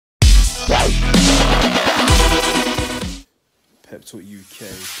Pep Talk UK,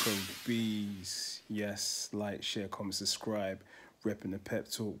 Pro Beez. Yes, like, share, comment, subscribe. Repping the Pep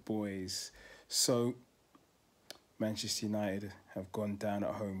Talk boys. So, Manchester United have gone down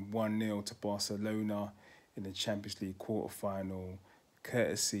at home 1-0 to Barcelona in the Champions League quarter-final,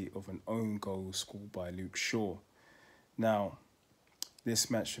 courtesy of an own goal scored by Luke Shaw. Now,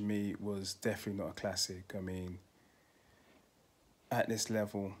 this match for me was definitely not a classic. I mean, at this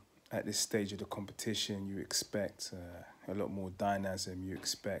level, at this stage of the competition, you expect a lot more dynamism. You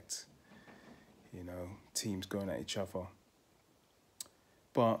expect, teams going at each other.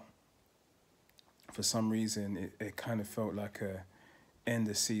 But for some reason, it kind of felt like a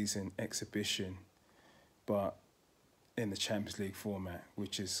end-of-season exhibition, but in the Champions League format,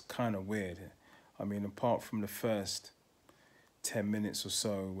 which is kind of weird. I mean, apart from the first 10 minutes or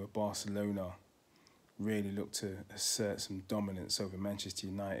so where Barcelona really looked to assert some dominance over Manchester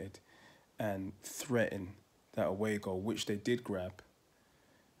United and threaten that away goal, which they did grab,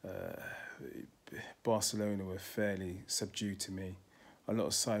 Barcelona were fairly subdued to me. A lot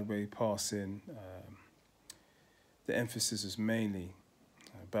of sideways passing. The emphasis was mainly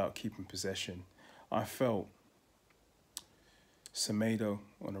about keeping possession. I felt Semedo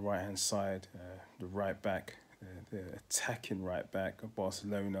on the right-hand side, the right back, the attacking right back of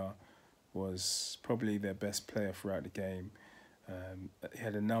Barcelona, was probably their best player throughout the game. He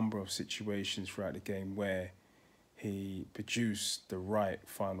had a number of situations throughout the game where he produced the right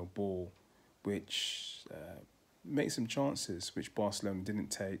final ball, which made some chances which Barcelona didn't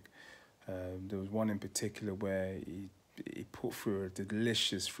take. There was one in particular where he put through a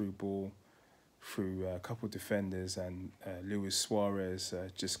delicious through ball through a couple of defenders, and Luis Suarez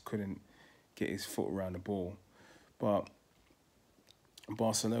just couldn't get his foot around the ball. But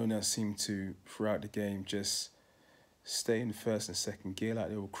Barcelona seemed to, throughout the game, just stay in first and second gear like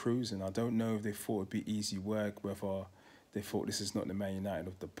they were cruising. I don't know if they thought it would be easy work, whether they thought this is not the Man United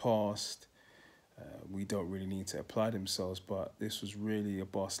of the past. We don't really need to apply themselves, but this was really a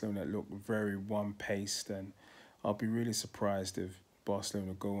Barcelona that looked very one-paced, and I'll be really surprised if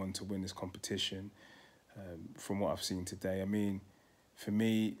Barcelona go on to win this competition from what I've seen today. I mean, for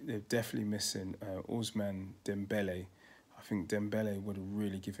me, they're definitely missing Ousmane Dembele. I think Dembele would have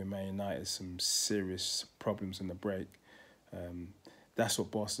really given Man United some serious problems in the break. That's what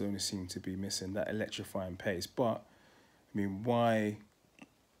Barcelona seemed to be missing, that electrifying pace. But, I mean, why,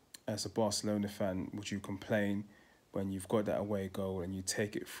 as a Barcelona fan, would you complain when you've got that away goal and you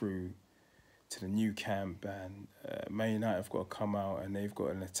take it through to the new camp, and Man United have got to come out and they've got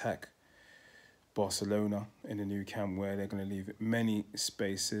an attack Barcelona in the new camp where they're going to leave many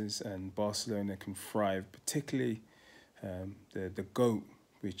spaces, and Barcelona can thrive, particularly the GOAT,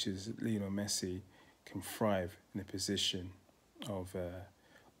 which is Lionel Messi, can thrive in a position of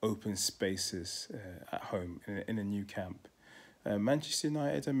open spaces at home in a new camp. Manchester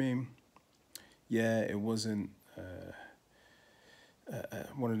United, I mean, yeah, it wasn't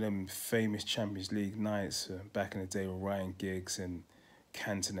one of them famous Champions League nights back in the day with Ryan Giggs and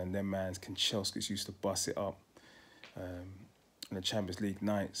Canton and them mans. Kanchelskis used to bust it up in the Champions League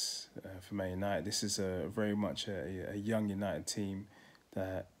nights for Man United. This is very much a young United team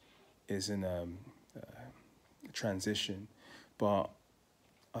that is in transition, but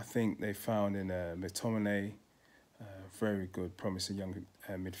I think they found in McTominay very good, promising young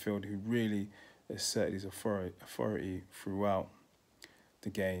midfielder who really asserted his authority throughout the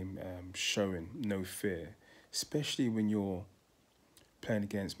game, showing no fear, especially when you're playing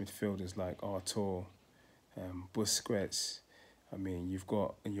against midfielders like Artur, Busquets. I mean, you've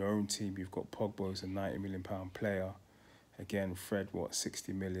got in your own team, you've got Pogba, who's a £90 million player. Again, Fred,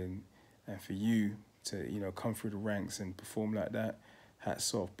 60 million, and for you to come through the ranks and perform like that,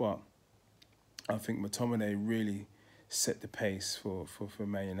 hats off. But I think McTominay really set the pace for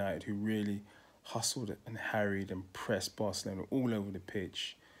Man United, who really hustled and harried and pressed Barcelona all over the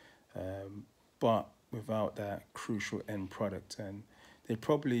pitch, but without that crucial end product. And they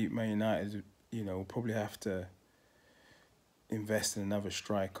probably, Man United, will probably have to invest in another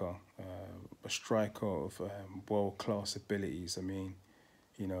striker, a striker of world-class abilities. I mean,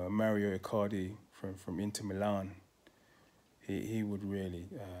 Mario Icardi from Inter Milan, he would really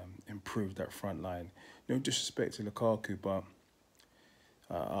improve that front line. No disrespect to Lukaku, but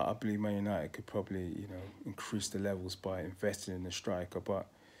I believe Man United could probably, increase the levels by investing in the striker. But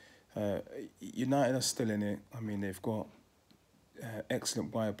United are still in it. I mean, they've got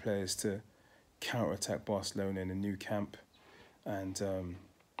excellent wide players to counter-attack Barcelona in the new camp. And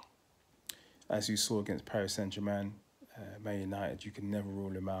as you saw against Paris Saint-Germain, Man United, you can never rule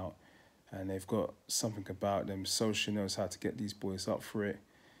them out. And they've got something about them. Solskjaer knows how to get these boys up for it.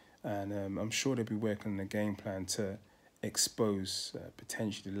 And I'm sure they'll be working on a game plan to expose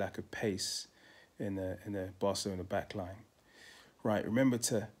potentially lack of pace in the Barcelona backline. Right, remember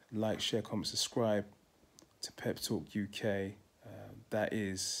to like, share, comment, subscribe to Pep Talk UK. That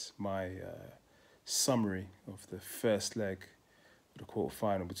is my summary of the first leg of the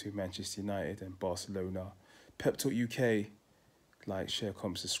quarter-final between Manchester United and Barcelona. Pep Talk UK, like, share,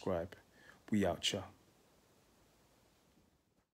 comment, subscribe. We out, ya.